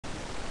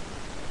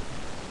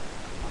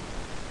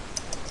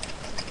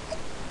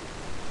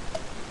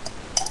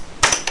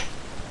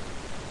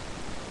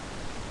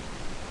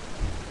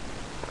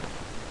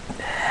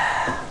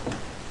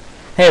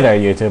Hey there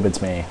YouTube,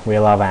 it's me,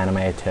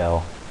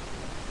 weloveanimetoo.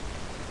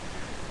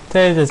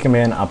 Today's just gonna be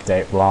an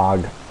update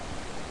vlog,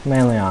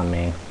 mainly on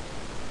me.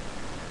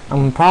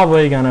 I'm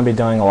probably gonna be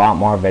doing a lot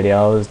more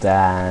videos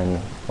than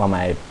what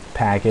my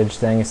package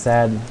thing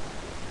said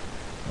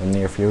in the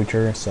near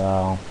future,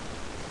 so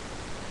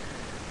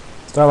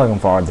start looking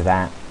forward to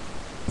that.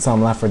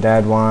 Some Left 4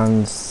 Dead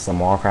ones,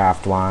 some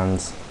Warcraft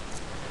ones,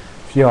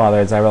 a few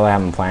others. I really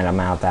haven't planned them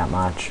out that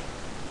much.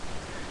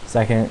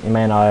 Second, you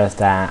may notice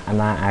that I'm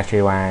not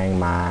actually wearing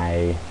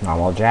my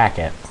normal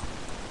jacket.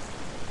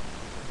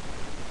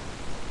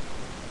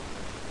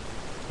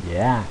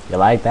 Yeah, you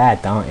like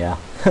that, don't you?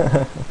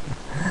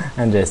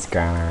 I'm just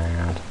going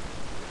around.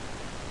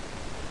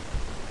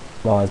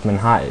 Well, it's been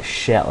hot as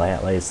shit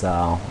lately,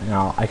 so,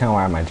 I can't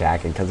wear my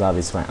jacket because I'll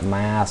be sweating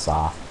my ass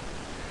off.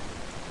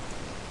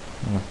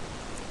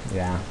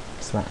 Yeah,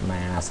 sweating my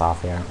ass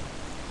off here.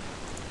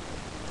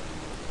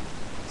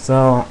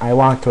 So, I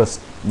walked to a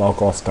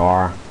local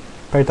store,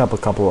 picked up a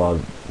couple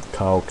of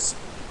Cokes,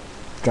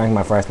 drank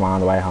my first one on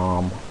the way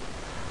home.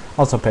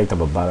 Also picked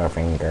up a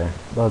Butterfinger.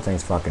 Those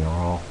things fucking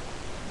roll.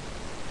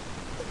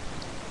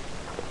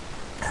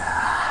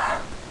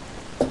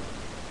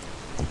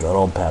 Good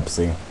old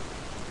Pepsi. I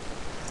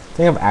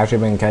think I've actually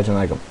been catching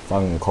like a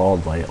fucking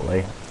cold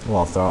lately.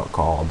 Well, throat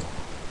cold.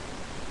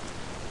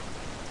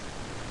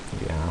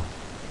 Yeah.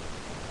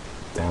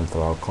 Damn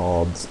throat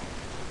colds.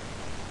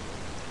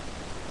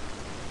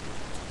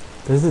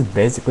 This has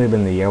basically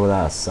been the year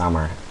without a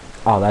summer.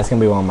 Oh, that's gonna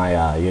be one of my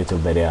YouTube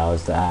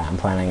videos that I'm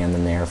planning in the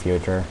near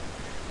future.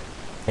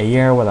 A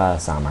year without a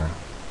summer.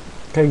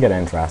 Could get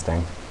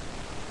interesting.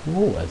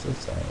 Ooh, what does it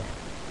say?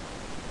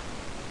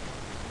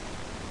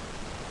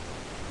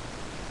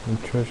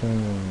 Nutrition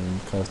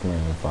and customer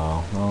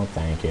info. Oh,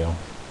 thank you.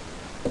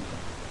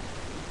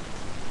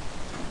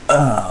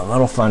 A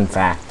little fun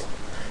fact.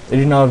 Did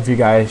you know if you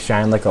guys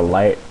shine like a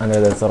light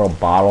under this little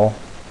bottle,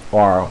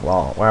 or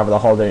well, wherever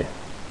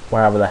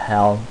the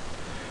hell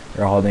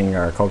you're holding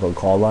your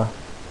Coca-Cola,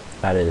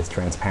 that is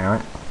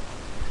transparent,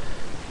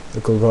 the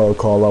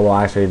Coca-Cola will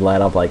actually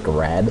light up like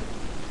red.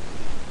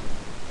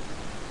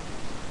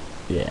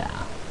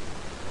 Yeah.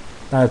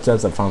 That's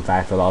just a fun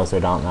fact for those who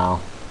don't know.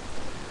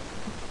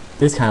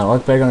 These kind of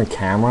look big on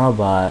camera,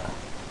 but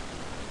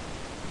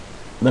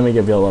let me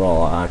give you a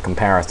little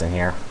comparison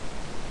here.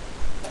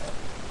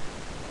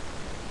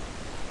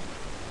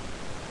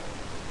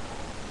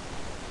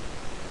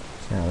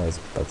 Yeah,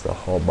 that's the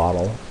whole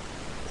bottle.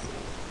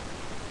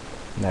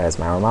 There's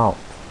my remote.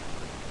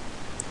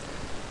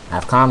 I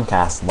have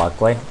Comcast,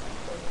 luckily.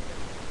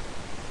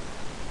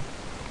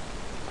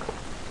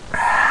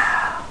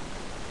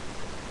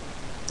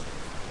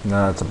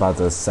 No, it's about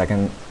the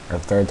second or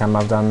third time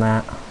I've done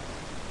that.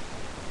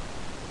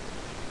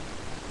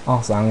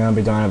 Also, I'm going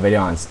to be doing a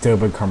video on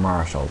stupid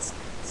commercials.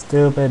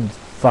 Stupid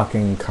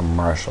fucking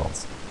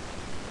commercials.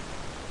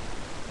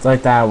 It's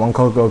like that one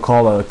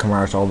Coca-Cola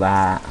commercial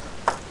that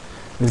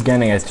is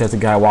getting. It's just a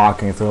guy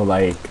walking through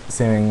like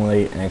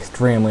seemingly an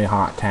extremely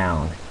hot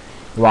town.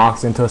 He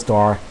walks into a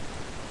store,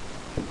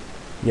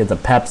 he gets a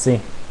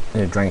Pepsi,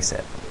 and he drinks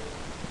it.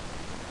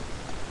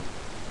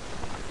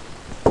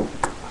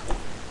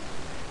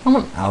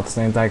 Someone else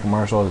thinks that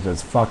commercial is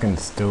just fucking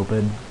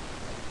stupid.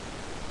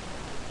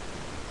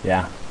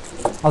 Yeah.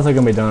 Also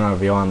gonna be doing a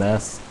review on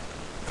this.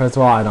 First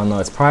of all, I don't know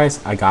its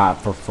price. I got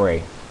it for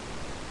free.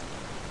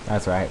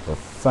 That's right, for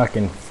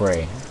fucking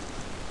free.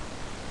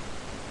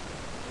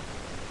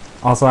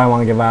 Also, I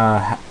want to give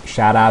a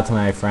shout out to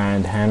my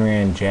friend Henry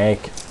and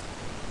Jake,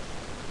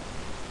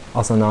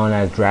 also known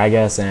as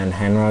Dragus and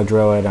Henro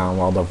Druid on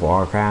World of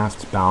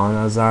Warcraft,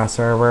 Balnazar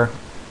server.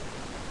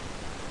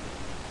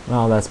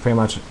 Well, that's pretty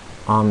much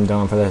all I'm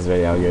doing for this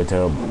video,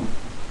 YouTube.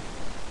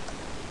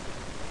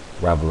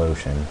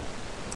 Revolution.